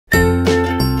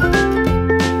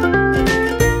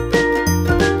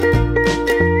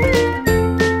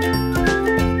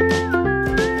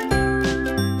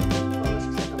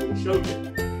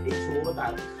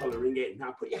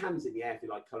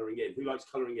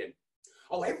likes colouring in?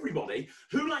 Oh, everybody.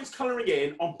 Who likes colouring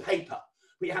in on paper?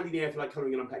 Put your hand in the air if you like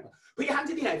colouring in on paper. Put your hand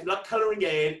in the air if you like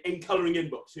colouring in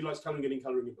books. Who likes colouring in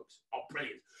colouring in books? Oh,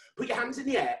 brilliant. Put your hands in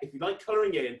the air if you like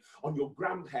colouring in on your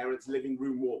grandparents' living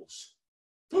room walls.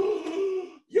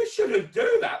 You shouldn't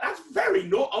do that. That's very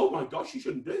naughty. Oh my gosh, you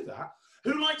shouldn't do that.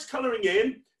 Who likes colouring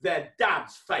in their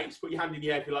dad's face? Put your hand in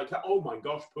the air if you like that. Oh my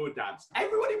gosh, poor dads.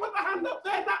 Everybody put their hand up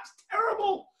there. That's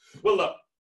terrible. Well, look,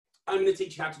 I'm going to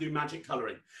teach you how to do magic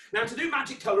colouring. Now, to do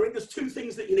magic colouring, there's two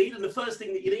things that you need, and the first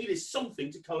thing that you need is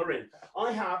something to colour in.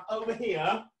 I have over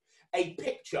here a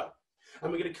picture,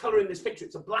 and we're going to colour in this picture.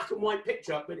 It's a black and white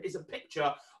picture, but it's a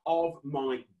picture of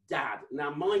my dad. Now,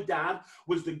 my dad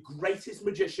was the greatest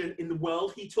magician in the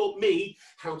world. He taught me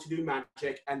how to do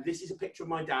magic, and this is a picture of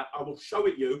my dad. I will show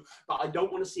it you, but I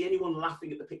don't want to see anyone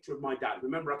laughing at the picture of my dad.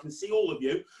 Remember, I can see all of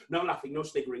you. No laughing, no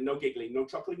sniggering, no giggling, no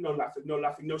chuckling, no laughing,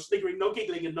 no sniggering, no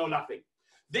giggling, and no laughing.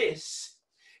 This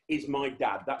is my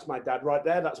dad. That's my dad right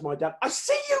there. That's my dad. I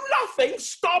see you laughing.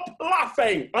 Stop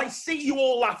laughing. I see you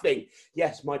all laughing.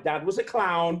 Yes, my dad was a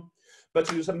clown, but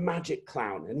he was a magic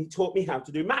clown, and he taught me how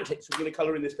to do magic. So we're going to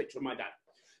colour in this picture of my dad.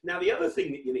 Now, the other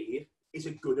thing that you need is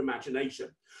a good imagination.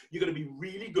 You're going to be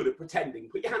really good at pretending.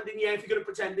 Put your hand in the air if you're good at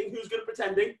pretending. Who's good at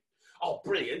pretending? Oh,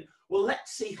 brilliant. Well,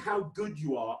 let's see how good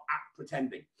you are at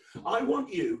pretending. I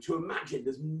want you to imagine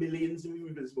there's millions of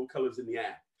invisible colours in the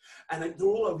air, and they're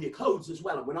all over your clothes as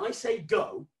well. And when I say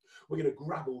go, we're going to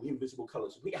grab all the invisible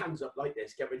colours. So put your hands up like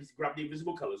this. Get ready to grab the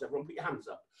invisible colours. Everyone put your hands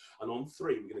up. And on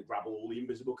three, we're going to grab all the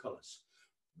invisible colours.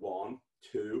 1,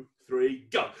 2, 3,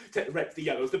 go. Take the reds, the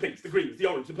yellows, the pinks, the greens, the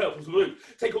orange, the purples, the blues.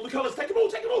 Take all the colours. Take them all.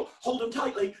 Take them all. Hold them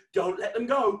tightly. Don't let them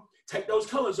go. Take those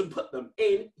colours and put them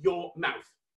in your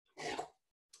mouth.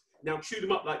 Now chew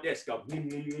them up like this. Go.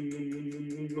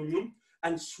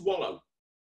 And swallow.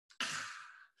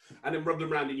 And then rub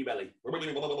them around in your belly.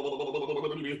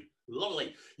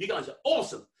 Lovely. You guys are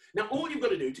awesome. Now, all you've got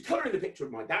to do to colour in the picture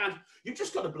of my dad, you've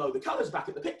just got to blow the colours back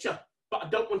at the picture. But I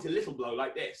don't want a little blow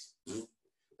like this.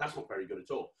 That's not very good at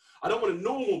all. I don't want a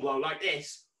normal blow like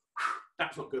this.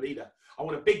 That's not good either. I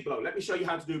want a big blow. Let me show you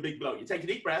how to do a big blow. You take a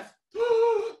deep breath,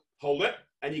 hold it,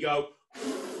 and you go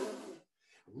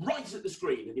right at the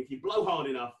screen. And if you blow hard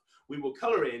enough, we will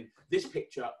colour in this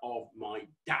picture of my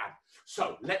dad.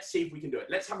 So let's see if we can do it.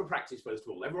 Let's have a practice first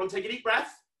of all. Everyone take a deep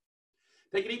breath.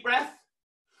 Take a deep breath.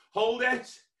 Hold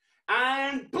it.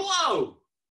 And blow.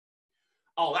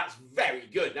 Oh, that's very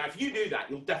good. Now, if you do that,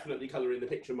 you'll definitely colour in the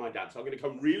picture of my dad. So I'm going to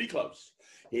come really close.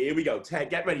 Here we go.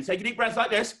 Get ready. Take a deep breath like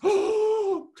this.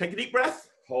 Take a deep breath.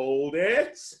 Hold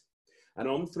it. And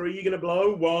on three, you're going to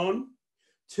blow. 1,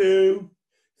 2,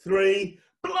 3.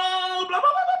 Blow. Blow, blow, blow, blow,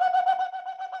 blow,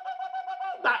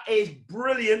 blow, blow. That is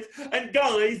brilliant. And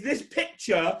guys, this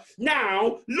picture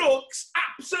now looks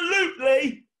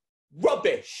absolutely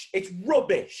rubbish. It's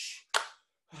rubbish.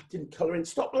 I didn't colour in.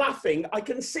 Stop laughing. I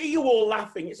can see you all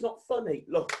laughing. It's not funny.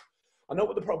 Look, I know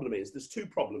what the problem is. There's two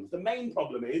problems. The main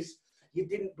problem is you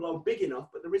didn't blow big enough,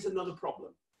 but there is another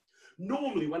problem.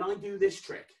 Normally, when I do this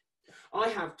trick, I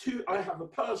have a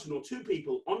person or two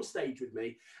people on stage with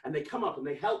me, and they come up and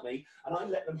they help me, and I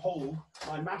let them hold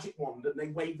my magic wand, and they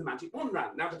wave the magic wand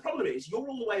around. Now, the problem is you're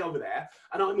all the way over there,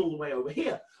 and I'm all the way over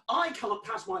here. I can't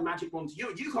pass my magic wand to you,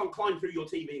 and you can't climb through your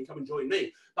TV and come and join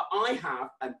me, but I have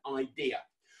an idea.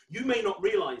 You may not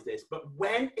realize this, but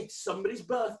when it's somebody's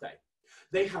birthday,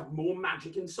 they have more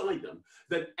magic inside them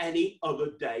than any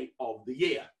other day of the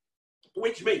year.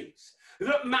 Which means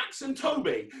that Max and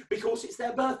Toby, because it's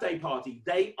their birthday party,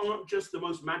 they aren't just the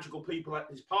most magical people at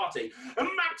this party. And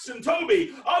Max and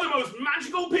Toby are the most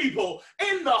magical people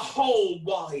in the whole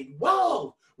wide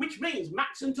world. Which means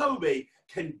Max and Toby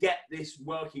can get this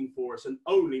working for us, and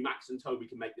only Max and Toby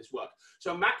can make this work.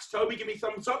 So Max, Toby, give me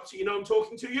thumbs up so you know I'm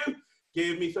talking to you.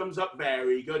 Give me thumbs up.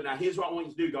 Very good. Now, here's what I want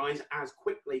you to do, guys, as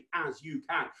quickly as you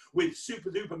can. With super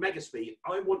duper mega speed,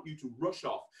 I want you to rush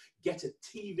off, get a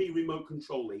TV remote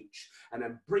control each, and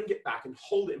then bring it back and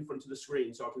hold it in front of the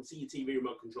screen so I can see your TV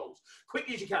remote controls.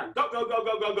 Quickly as you can. Go, go, go,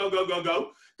 go, go, go, go, go,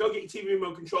 go. Go get your TV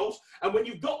remote controls. And when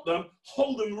you've got them,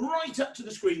 hold them right up to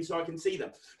the screen so I can see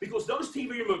them. Because those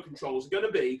TV remote controls are going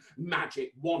to be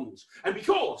magic wands. And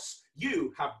because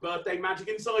you have birthday magic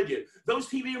inside you, those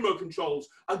TV remote controls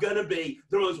are going to be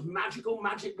the most magical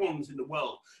magic wands in the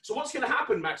world. So what's going to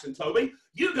happen, Max and Toby?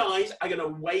 You guys are going to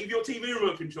wave your TV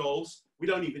remote controls. We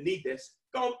don't even need this.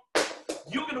 Go on.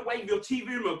 You're going to wave your TV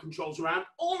remote controls around.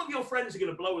 All of your friends are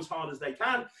going to blow as hard as they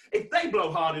can. If they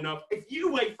blow hard enough, if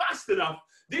you wave fast enough,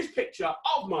 this picture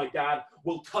of my dad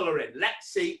will colour in. Let's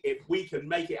see if we can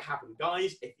make it happen.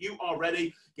 Guys, if you are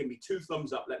ready, give me 2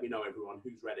 thumbs up. Let me know, everyone,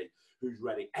 who's ready. Who's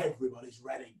ready? Everybody's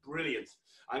ready. Brilliant.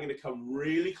 I'm going to come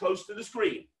really close to the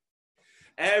screen.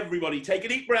 Everybody, take a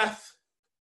deep breath.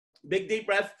 Big deep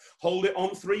breath. Hold it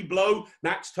on 3. Blow.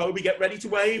 Max, Toby, get ready to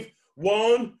wave.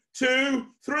 1, 2,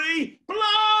 3.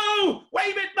 Blow!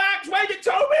 Wave it, Max. Wave it,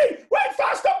 Toby. Wave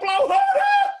faster. Blow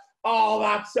harder. Oh,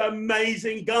 that's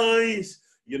amazing, guys.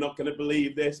 You're not going to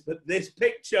believe this, but this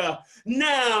picture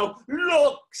now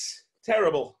looks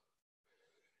terrible.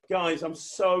 Guys, I'm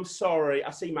so sorry.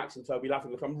 I see Max and Toby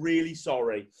laughing. Look, I'm really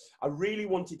sorry. I really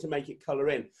wanted to make it colour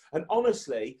in. And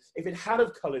honestly, if it had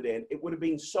have coloured in, it would have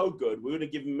been so good. We would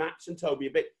have given Max and Toby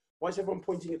a bit. Why is everyone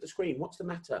pointing at the screen? What's the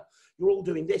matter? You're all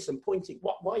doing this and pointing.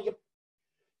 Why are you?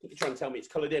 You're trying to tell me it's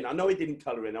coloured in. I know it didn't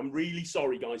colour in. I'm really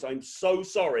sorry, guys. I'm so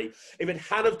sorry. If it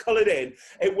had have coloured in,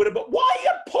 it would have. But why are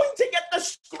you pointing at the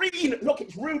screen? Look,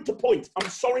 it's rude to point. I'm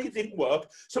sorry it didn't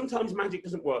work. Sometimes magic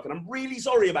doesn't work, and I'm really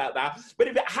sorry about that. But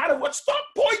if it had have worked, stop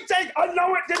pointing. I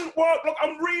know it didn't work. Look,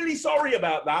 I'm really sorry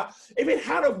about that. If it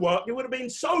had have worked, it would have been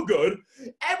so good.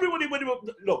 Everybody would have.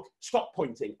 Look, stop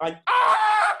pointing. Oh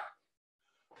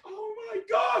my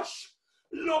gosh!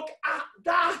 Look at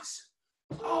that.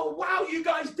 Oh, wow, you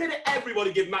guys did it.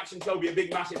 Everybody give Max and Toby a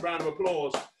big, massive round of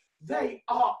applause. They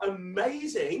are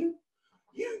amazing.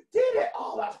 You did it.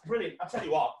 Oh, that's brilliant. I'll tell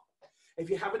you what, if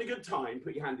you're having a good time,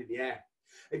 put your hand in the air.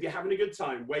 If you're having a good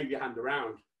time, wave your hand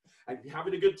around. And if you're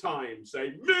having a good time,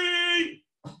 say, me.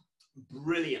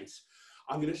 Brilliant.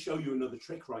 I'm going to show you another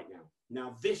trick right now.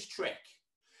 Now, this trick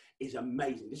is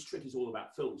amazing. This trick is all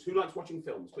about films. Who likes watching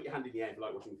films? Put your hand in the air if you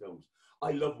like watching films.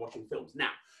 I love watching films.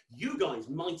 Now, you guys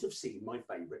might have seen my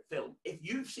favourite film. If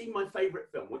you've seen my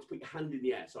favourite film, let's put your hand in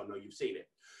the air so I know you've seen it.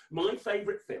 My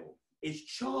favourite film is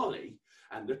Charlie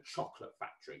and the Chocolate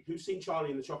Factory. Who's seen Charlie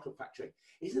and the Chocolate Factory?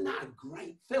 Isn't that a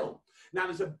great film? Now,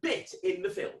 there's a bit in the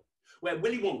film where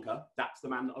Willy Wonka, that's the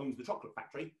man that owns the chocolate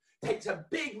factory, takes a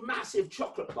big, massive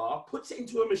chocolate bar, puts it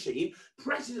into a machine,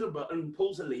 presses a button,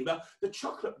 pulls a lever, the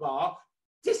chocolate bar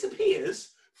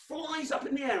disappears, flies up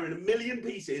in the air in 1,000,000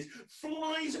 pieces,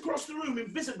 flies across the room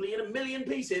invisibly in 1,000,000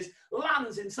 pieces,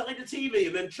 lands inside the TV,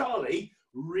 and then Charlie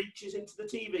reaches into the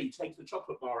TV, takes the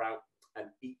chocolate bar out, and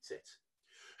eats it.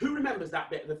 Who remembers that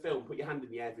bit of the film? Put your hand in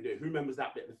the air if you do. Who remembers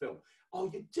that bit of the film? Oh,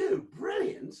 you do?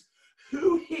 Brilliant.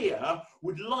 Who here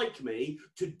would like me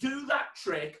to do that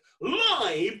trick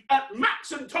live at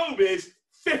Max and Toby's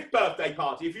 5th birthday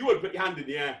party? If you would, put your hand in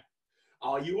the air.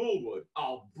 Oh, you all would?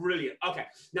 Oh, brilliant. Okay,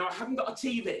 now I haven't got a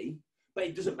TV, but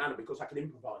it doesn't matter because I can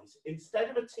improvise. Instead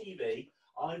of a TV,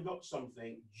 I've got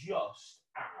something just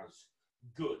as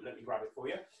good. Let me grab it for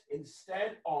you.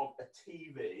 Instead of a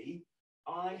TV,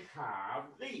 I have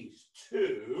these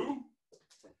 2.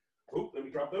 Oh, let me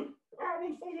grab them.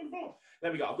 Oh,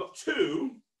 there we go. I've got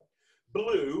 2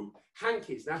 blue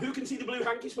hankies. Now, who can see the blue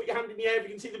hankies? Put your hand in the air if you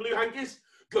can see the blue hankies.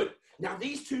 Good. Now,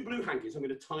 these 2 blue hankies, I'm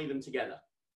going to tie them together.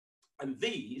 And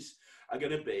these are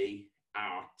going to be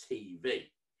our TV.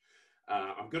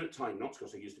 I'm good at tying knots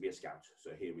because I used to be a scout.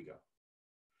 So here we go.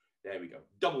 There we go.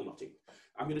 Double knotting.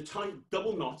 I'm going to tie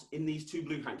double knot in these 2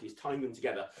 blue hankies, tying them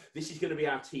together. This is going to be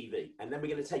our TV. And then we're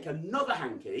going to take another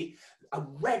hanky, a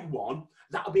red one.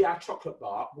 That'll be our chocolate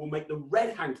bar. We'll make the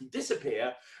red hanky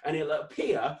disappear and it'll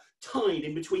appear tied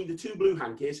in between the 2 blue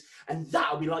hankies. And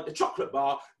that'll be like the chocolate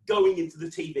bar going into the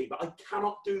TV. But I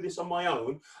cannot do this on my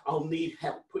own. I'll need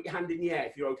help. Put your hand in the air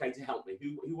if you're okay to help me.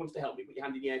 Who wants to help me? Put your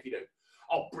hand in the air if you do.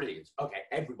 Oh, brilliant. Okay,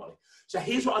 everybody. So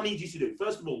here's what I need you to do.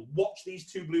 First of all, watch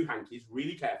these 2 blue hankies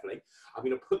really carefully. I'm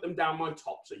going to put them down my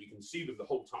top so you can see them the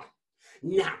whole time.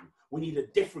 Now, we need a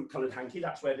different coloured hanky.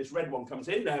 That's where this red one comes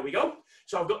in. There we go.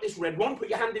 So I've got this red one. Put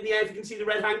your hand in the air if you can see the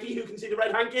red hanky. Who can see the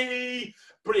red hanky?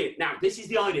 Brilliant. Now, this is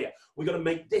the idea. We're going to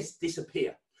make this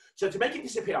disappear. So to make it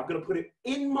disappear, I'm going to put it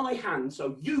in my hand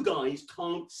so you guys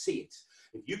can't see it.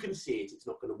 If you can see it, it's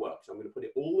not going to work. So I'm going to put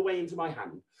it all the way into my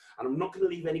hand, and I'm not going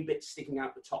to leave any bits sticking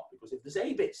out the top, because if there's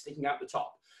any bits sticking out the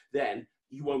top, then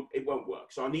it won't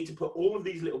work. So I need to put all of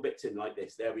these little bits in like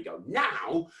this. There we go.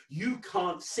 Now you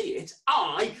can't see it.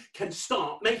 I can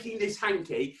start making this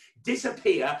hanky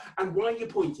disappear. And why are you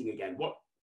pointing again? What?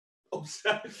 Oh,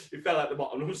 it fell out the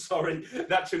bottom. I'm sorry.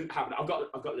 That shouldn't happen. I've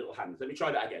got little hands. Let me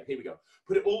try that again. Here we go.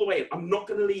 Put it all the way in. I'm not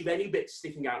going to leave any bits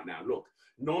sticking out now. Look.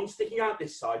 None sticking out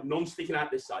this side, none sticking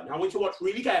out this side. Now I want you to watch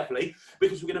really carefully,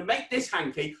 because we're going to make this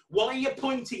hanky. Why are you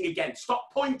pointing again? Stop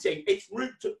pointing. It's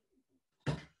rude to...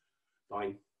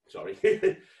 Fine. Sorry.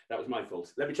 That was my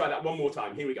fault. Let me try that one more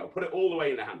time. Here we go. Put it all the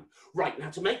way in the hand. Right, now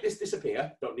to make this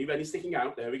disappear, don't leave any sticking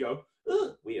out. There we go.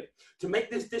 Ugh, weird. To make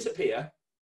this disappear,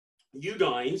 you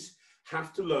guys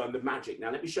have to learn the magic.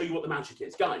 Now, let me show you what the magic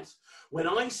is. Guys, when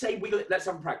I say wiggle it, let's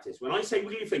have a practice. When I say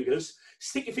wiggle your fingers,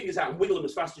 stick your fingers out and wiggle them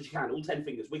as fast as you can. All 10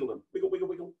 fingers, wiggle them. Wiggle, wiggle,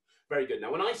 wiggle. Very good.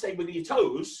 Now, when I say wiggle your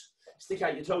toes, stick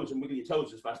out your toes and wiggle your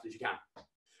toes as fast as you can.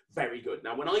 Very good.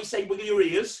 Now, when I say wiggle your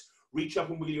ears, reach up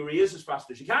and wiggle your ears as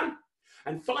fast as you can.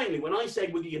 And finally, when I say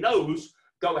wiggle your nose,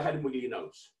 go ahead and wiggle your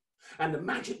nose. And the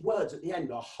magic words at the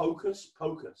end are hocus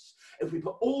pocus. If we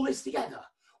put all this together,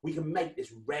 we can make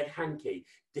this red hanky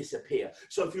disappear.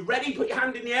 So if you're ready, put your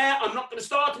hand in the air. I'm not going to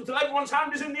start until everyone's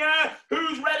hand is in the air.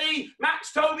 Who's ready?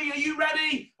 Max, Toby, are you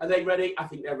ready? Are they ready? I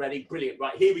think they're ready. Brilliant.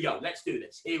 Right, here we go. Let's do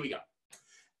this. Here we go.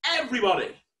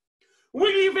 Everybody,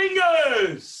 wiggle your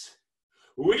fingers.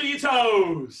 Wiggle your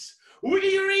toes. Wiggle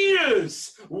your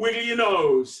ears. Wiggle your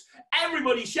nose.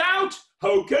 Everybody shout,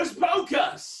 hocus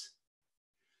pocus.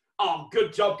 Oh,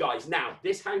 good job, guys. Now,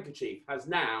 this handkerchief has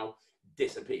now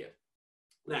disappeared.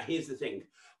 Now, here's the thing.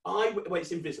 Well,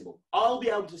 it's invisible. I'll be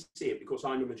able to see it because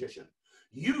I'm a magician.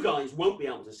 You guys won't be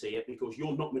able to see it because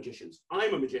you're not magicians.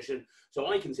 I'm a magician, so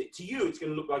I can see it. To you, it's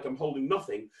going to look like I'm holding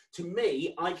nothing. To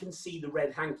me, I can see the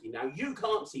red hanky. Now, you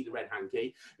can't see the red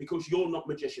hanky because you're not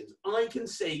magicians. I can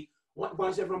see... Why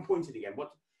is everyone pointing again?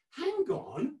 What? Hang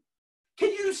on.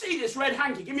 Can you see this red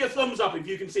hanky? Give me a thumbs up if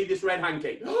you can see this red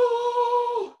hanky.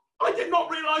 Oh, I did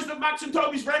not realise that Max and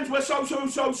Toby's friends were so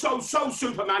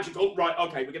super magical. Right,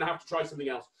 okay, we're going to have to try something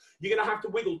else. You're going to have to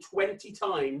wiggle 20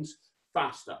 times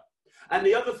faster. And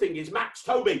the other thing is, Max,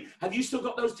 Toby, have you still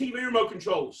got those TV remote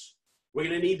controls? We're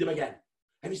going to need them again.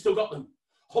 Have you still got them?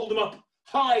 Hold them up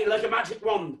high like a magic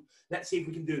wand. Let's see if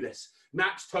we can do this.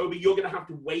 Max, Toby, you're going to have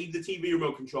to wave the TV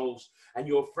remote controls, and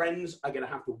your friends are going to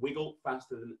have to wiggle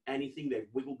faster than anything they've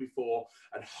wiggled before,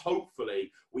 and hopefully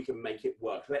we can make it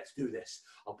work. Let's do this.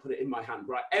 I'll put it in my hand.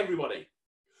 Right, everybody,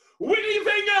 wiggle your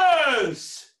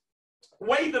fingers.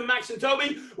 Wave them, Max and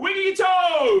Toby. Wiggle your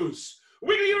toes.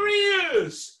 Wiggle your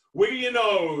ears. Wiggle your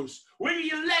nose, wiggle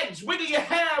your legs, wiggle your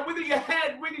hair, wiggle your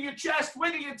head, wiggle your chest,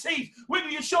 wiggle your teeth, wiggle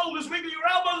your shoulders, wiggle your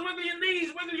elbows, wiggle your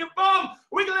knees, wiggle your bum,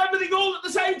 wiggle everything all at the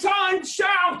same time.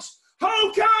 Shout,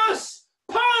 hocus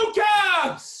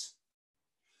pocus.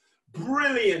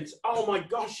 Brilliant. Oh my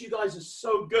gosh, you guys are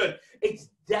so good. It's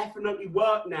definitely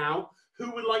worked now.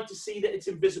 Who would like to see that it's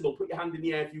invisible? Put your hand in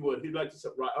the air if you would. Who'd like to see?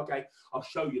 Right, okay, I'll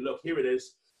show you. Look, here it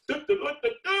is. There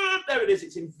it is.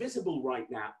 It's invisible right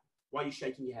now. Why are you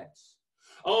shaking your heads?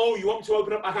 Oh, you want me to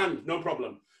open up my hand? No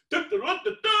problem. There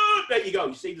you go.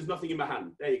 You see, there's nothing in my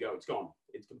hand. There you go. It's gone.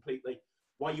 It's completely...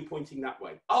 Why are you pointing that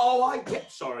way? Oh, I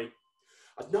get... Sorry.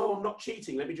 No, I'm not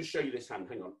cheating. Let me just show you this hand.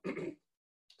 Hang on.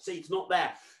 See, it's not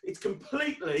there. It's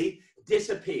completely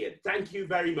disappeared. Thank you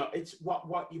very much. It's...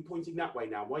 What you're pointing that way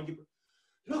now? Why are you...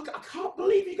 Look, I can't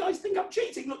believe you guys think I'm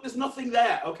cheating. Look, there's nothing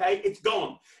there, okay? It's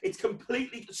gone. It's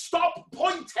completely... Stop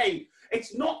pointing.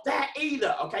 It's not there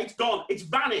either, okay? It's gone. It's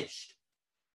vanished.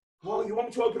 Oh, you want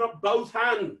me to open up both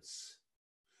hands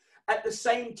at the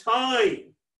same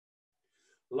time?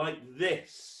 Like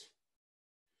this.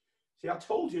 See, I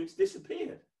told you it's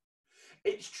disappeared.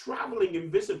 It's traveling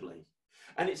invisibly.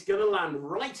 And it's going to land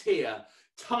right here,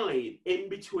 tied in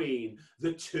between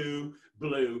the two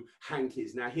blue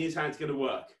hankies. Now, here's how it's going to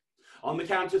work. On the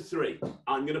count of 3,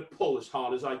 I'm going to pull as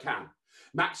hard as I can.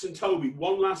 Max and Toby,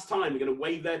 one last time, are going to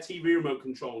wave their TV remote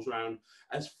controls around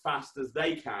as fast as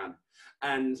they can.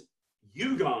 And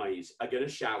you guys are going to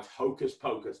shout hocus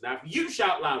pocus. Now, if you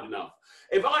shout loud enough,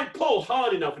 if I pull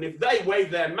hard enough, and if they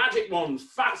wave their magic wands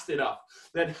fast enough,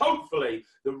 then hopefully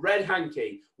the red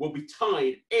hanky will be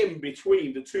tied in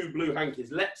between the two blue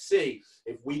hankies. Let's see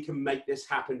if we can make this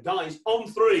happen. Guys, on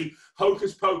 3,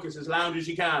 hocus pocus as loud as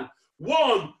you can.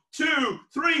 1, 2,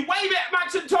 3, wave it,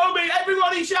 Max and Toby.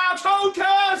 Everybody shout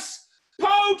hocus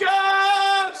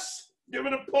pocus. Give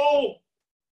it a pull.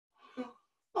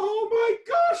 Oh my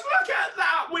gosh, look at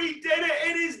that. We did it.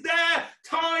 It is there,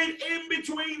 tied in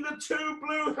between the two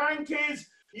blue hankies.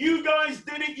 You guys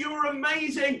did it. You were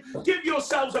amazing. Give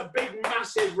yourselves a big,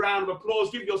 massive round of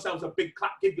applause. Give yourselves a big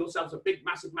clap. Give yourselves a big,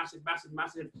 massive, massive, massive,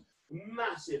 massive,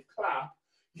 massive clap.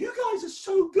 You guys are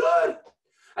so good.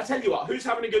 I tell you what, who's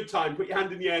having a good time? Put your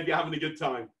hand in the air if you're having a good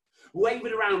time. Wave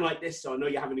it around like this so I know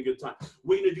you're having a good time.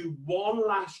 We're going to do one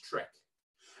last trick.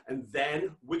 And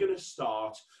then we're going to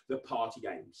start the party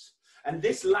games. And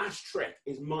this last trick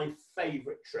is my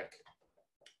favourite trick.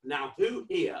 Now, who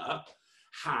here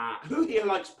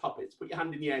likes puppets? Put your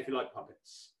hand in the air if you like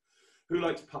puppets. Who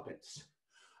likes puppets?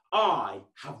 I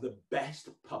have the best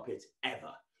puppet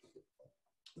ever.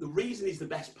 The reason he's the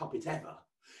best puppet ever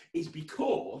is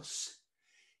because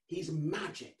he's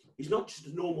magic. He's not just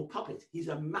a normal puppet. He's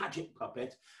a magic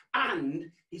puppet,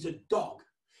 and he's a dog.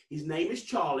 His name is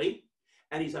Charlie.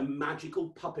 and he's a magical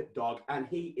puppet dog, and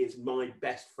he is my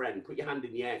best friend. Put your hand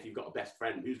in the air if you've got a best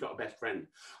friend. Who's got a best friend?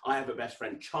 I have a best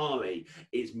friend. Charlie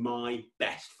is my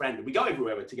best friend. We go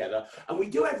everywhere together, and we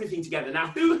do everything together. Now,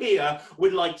 who here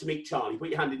would like to meet Charlie? Put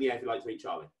your hand in the air if you'd like to meet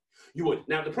Charlie. You would.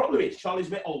 Now, the problem is, Charlie's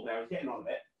a bit old now. He's getting on a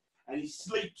bit, and he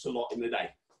sleeps a lot in the day.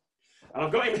 And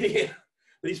I've got him here,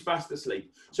 but he's fast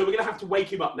asleep. So we're going to have to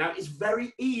wake him up. Now, it's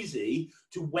very easy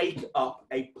to wake up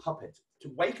a puppet. To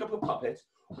wake up a puppet,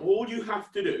 all you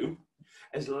have to do,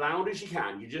 as loud as you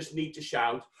can, you just need to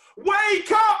shout,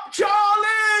 "Wake up,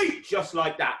 Charlie!" Just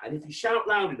like that. And if you shout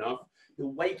loud enough,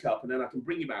 he'll wake up, and then I can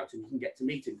bring him out and you can get to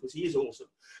meet him, because he is awesome.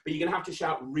 But you're going to have to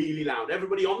shout really loud.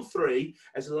 Everybody on 3,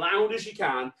 as loud as you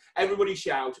can. Everybody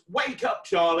shout, "Wake up,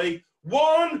 Charlie."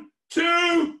 1,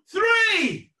 2,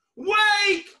 3.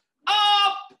 Wake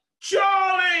up,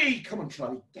 Charlie! Come on,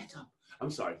 Charlie, get up. I'm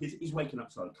sorry, he's waking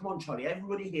up, sorry. Come on, Charlie,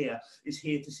 everybody here is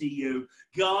here to see you.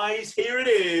 Guys, here it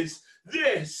is.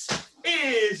 This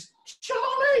is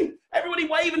Charlie. Everybody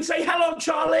wave and say, "Hello,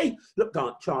 Charlie." Look,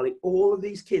 Charlie, all of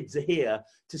these kids are here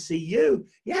to see you.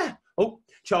 Yeah. Oh,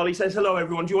 Charlie says hello,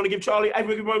 everyone. Do you want to give Charlie,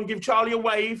 everyone give Charlie a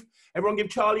wave? Everyone give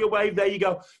Charlie a wave. There you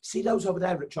go. See those over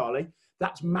there, Charlie?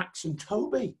 That's Max and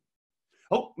Toby.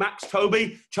 Oh, Max,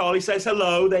 Toby, Charlie says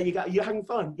hello. There you go. You're having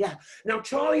fun. Yeah. Now,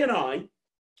 Charlie and I,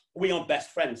 we are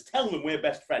best friends. Tell them we're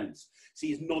best friends. See,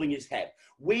 he's nodding his head.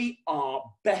 We are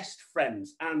best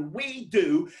friends, and we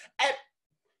do...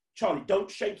 Charlie,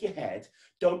 don't shake your head.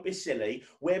 Don't be silly.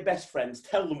 We're best friends.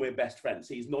 Tell them we're best friends.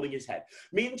 See, he's nodding his head.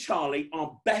 Me and Charlie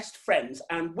are best friends,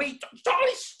 and we...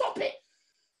 Charlie, stop it!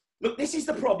 Look, this is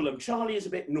the problem. Charlie is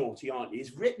a bit naughty, aren't he?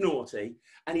 He's a bit naughty,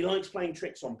 and he likes playing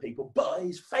tricks on people, but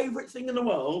his favourite thing in the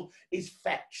world is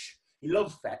fetch. He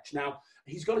loves fetch. Now,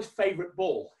 he's got his favourite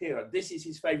ball. Here, this is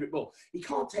his favourite ball. He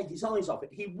can't take his eyes off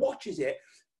it. He watches it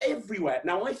everywhere.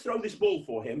 Now, I throw this ball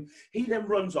for him. He then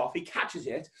runs off. He catches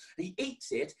it. He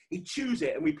eats it. He chews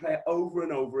it, and we play it over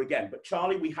and over again. But,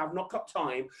 Charlie, we have not got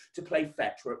time to play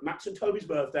fetch. We're at Max and Toby's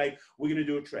birthday. We're going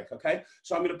to do a trick, okay?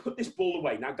 So I'm going to put this ball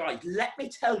away. Now, guys, let me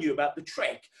tell you about the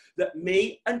trick that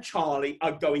me and Charlie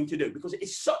are going to do, because it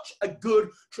is such a good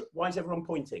trick. Why is everyone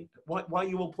pointing? Why are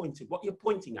you all pointing? What are you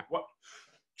pointing at? What?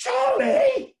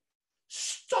 Charlie!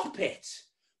 Stop it!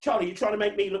 Charlie, you're trying to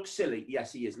make me look silly.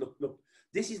 Yes, he is. Look, look.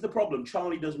 This is the problem.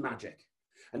 Charlie does magic.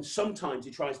 And sometimes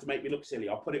he tries to make me look silly.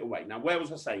 I'll put it away. Now, where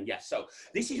was I saying? Yes. So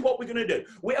this is what we're going to do.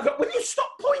 Will you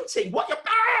stop pointing? What you...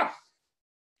 Ah!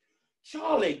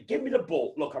 Charlie, give me the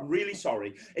ball. Look, I'm really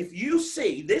sorry. If you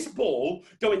see this ball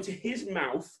go into his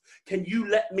mouth, can you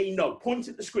let me know? Point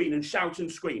at the screen and shout and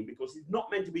scream, because he's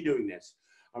not meant to be doing this.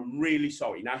 I'm really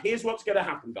sorry. Now, here's what's going to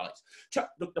happen, guys.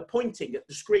 Look, the pointing at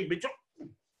the screen.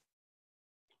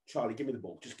 Charlie, give me the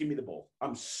ball. Just give me the ball.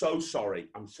 I'm so sorry.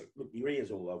 Look, your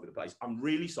ear's all over the place. I'm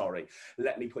really sorry.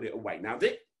 Let me put it away. Now,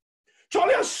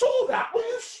 Charlie, I saw that. Will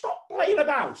you stop playing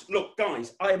about? Look,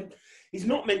 guys, he's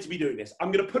not meant to be doing this.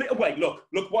 I'm going to put it away.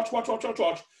 Look, watch.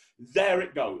 There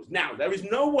it goes. Now, there is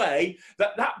no way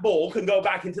that that ball can go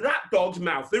back into that dog's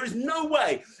mouth. There is no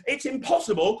way. It's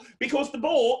impossible, because the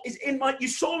ball is in my... You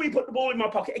saw me put the ball in my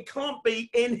pocket. It can't be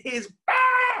in his...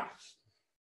 Ah!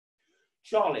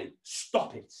 Charlie,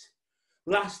 stop it.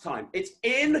 Last time. It's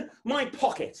in my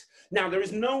pocket. Now, there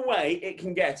is no way it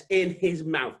can get in his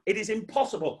mouth. It is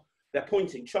impossible. They're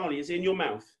pointing. Charlie, it's in your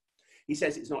mouth. He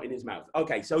says it's not in his mouth.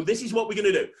 Okay, so this is what we're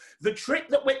going to do. The trick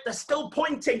that they're still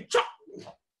pointing.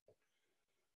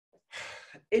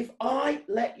 If I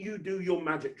let you do your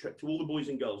magic trick to all the boys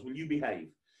and girls, will you behave?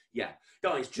 Yeah.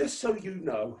 Guys, just so you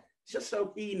know, just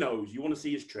so he knows you want to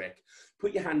see his trick,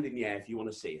 put your hand in the air if you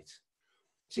want to see it.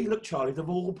 See, look, Charlie, they've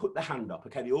all put their hand up,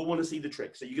 okay? They all want to see the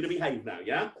trick. So you're going to behave now,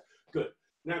 yeah? Good.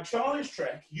 Now, Charlie's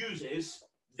trick uses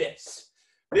this.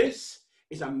 This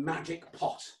is a magic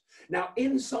pot. Now,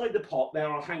 inside the pot, there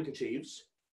are handkerchiefs,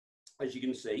 as you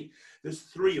can see. There's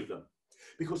 3 of them,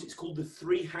 because it's called the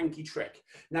 3 hanky trick.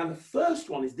 Now, the first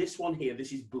one is this one here.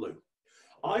 This is blue.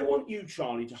 I want you,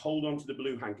 Charlie, to hold on to the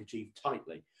blue handkerchief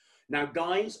tightly. Now,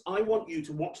 guys, I want you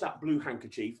to watch that blue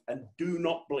handkerchief and do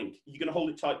not blink. You're going to hold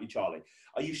it tightly, Charlie.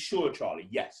 Are you sure, Charlie?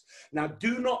 Yes. Now,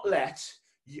 do not let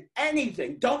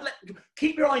anything,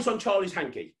 keep your eyes on Charlie's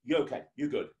hanky. You okay? You're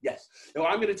good. Yes. Now,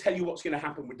 I'm going to tell you what's going to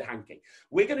happen with the hanky.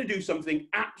 We're going to do something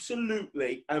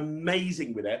absolutely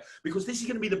amazing with it, because this is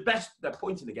going to be the best. They're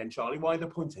pointing again, Charlie. Why are they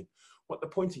pointing? What they're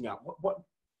pointing at? What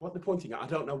they're pointing at? I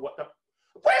don't know what the...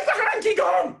 Where's the hanky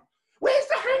gone? Where's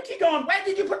the hanky gone? Where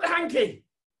did you put the hanky?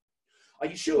 Are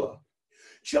you sure?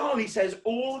 Charlie says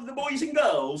all of the boys and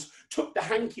girls took the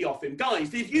hanky off him. Guys,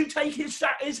 did you take his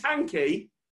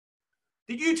hanky?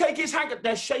 Did you take his hanky?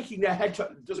 They're shaking their head.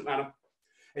 It doesn't matter.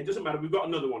 It doesn't matter. We've got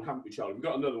another one, haven't we, Charlie? We've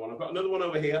got another one. I've got another one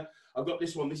over here. I've got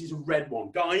this one. This is a red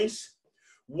one. Guys,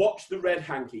 watch the red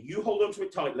hanky. You hold on to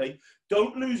it tightly.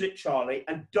 Don't lose it, Charlie.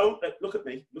 And don't let, look at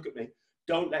me. Look at me.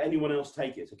 Don't let anyone else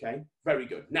take it, okay? Very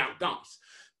good. Now, guys,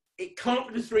 it can't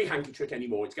be the 3 hanky trick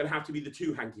anymore. It's going to have to be the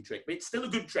 2 hanky trick. But it's still a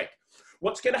good trick.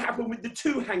 What's going to happen with the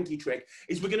 2 hanky trick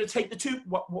is we're going to take the 2...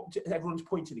 What, everyone's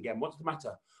pointing again. What's the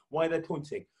matter? Why are they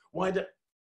pointing? Why the...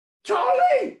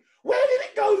 Charlie! Where did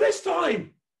it go this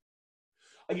time?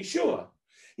 Are you sure?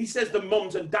 He says the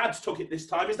mums and dads took it this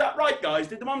time. Is that right, guys?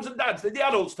 Did the mums and dads, did the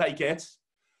adults take it?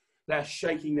 They're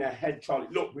shaking their head, Charlie.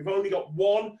 Look, we've only got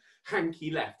 1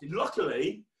 hanky left.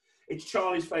 Luckily, it's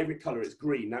Charlie's favourite colour. It's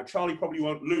green. Now, Charlie probably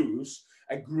won't lose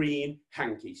a green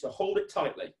hanky, so hold it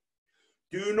tightly.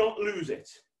 Do not lose it.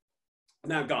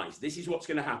 Now, guys, this is what's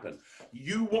going to happen.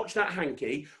 You watch that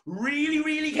hanky really,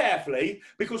 really carefully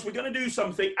because we're going to do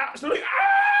something absolutely...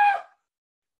 Ah!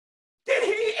 Did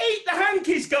he eat the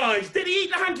hankies, guys? Did he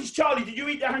eat the hankies? Charlie, did you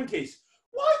eat the hankies?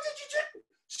 Why did you do...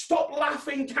 Stop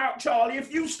laughing, Charlie.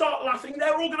 If you start laughing,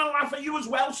 they're all going to laugh at you as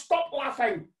well. Stop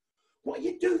laughing. What do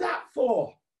you do that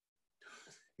for?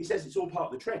 He says it's all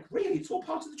part of the trick. Really? It's all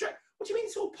part of the trick? What do you mean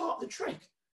it's all part of the trick?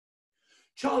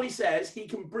 Charlie says he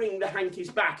can bring the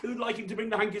hankies back. Who'd like him to bring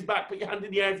the hankies back? Put your hand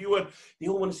in the air if you would. They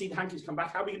all want to see the hankies come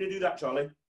back. How are we going to do that, Charlie?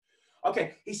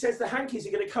 Okay, he says the hankies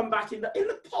are going to come back in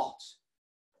the pot.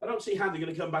 I don't see how they're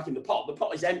going to come back in the pot. The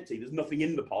pot is empty. There's nothing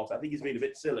in the pot. I think he's being a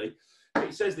bit silly. But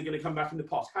he says they're going to come back in the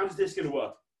pot. How's this going to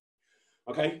work?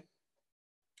 Okay.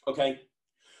 Okay.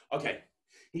 Okay.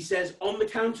 He says on the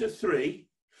count of 3,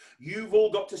 you've all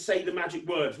got to say the magic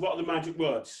words. What are the magic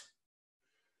words?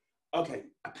 Okay,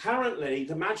 apparently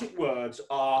the magic words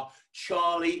are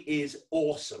Charlie is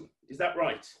awesome. Is that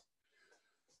right?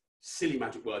 Silly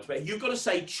magic words, but you've got to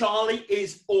say Charlie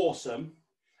is awesome.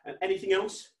 And anything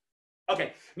else?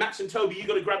 Okay, Max and Toby, you've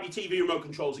got to grab your TV remote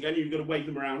controls again. You've got to wave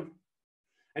them around.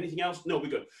 Anything else? No, we're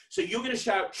good. So you're going to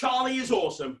shout, Charlie is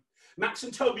awesome. Max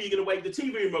and Toby, you're going to wave the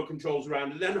TV remote controls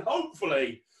around. And then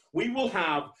hopefully we will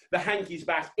have the hankies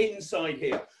back inside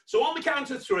here. So on the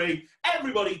count of 3,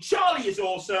 everybody, Charlie is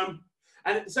awesome.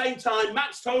 And at the same time,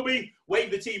 Max, Toby,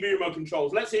 wave the TV remote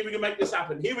controls. Let's see if we can make this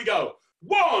happen. Here we go.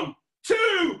 1,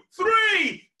 2,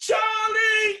 3.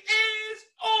 Charlie is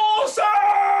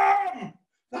awesome.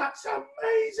 That's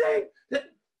amazing.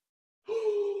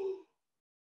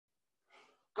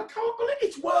 I can't believe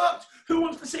it's worked. Who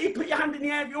wants to see it? Put your hand in the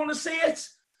air if you want to see it.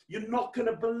 You're not going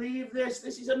to believe this.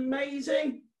 This is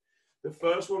amazing. The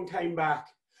first one came back.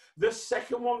 The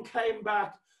second one came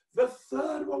back. The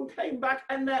third one came back,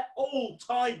 and they're all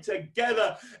tied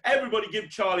together. Everybody give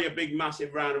Charlie a big,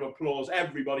 massive round of applause.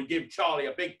 Everybody give Charlie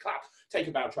a big clap. Take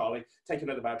a bow, Charlie. Take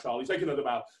another bow, Charlie. Take another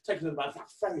bow. Take another bow.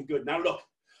 That's very good. Now, look,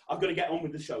 I've got to get on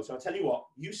with the show. So I'll tell you what,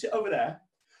 you sit over there,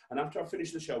 and after I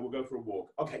finish the show, we'll go for a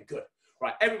walk. Okay, good.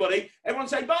 Right, everybody, everyone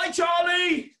say bye,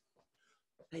 Charlie.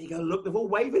 There you go. Look, they're all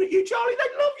waving at you, Charlie.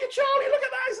 They love you, Charlie. Look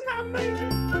at that. Isn't that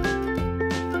amazing?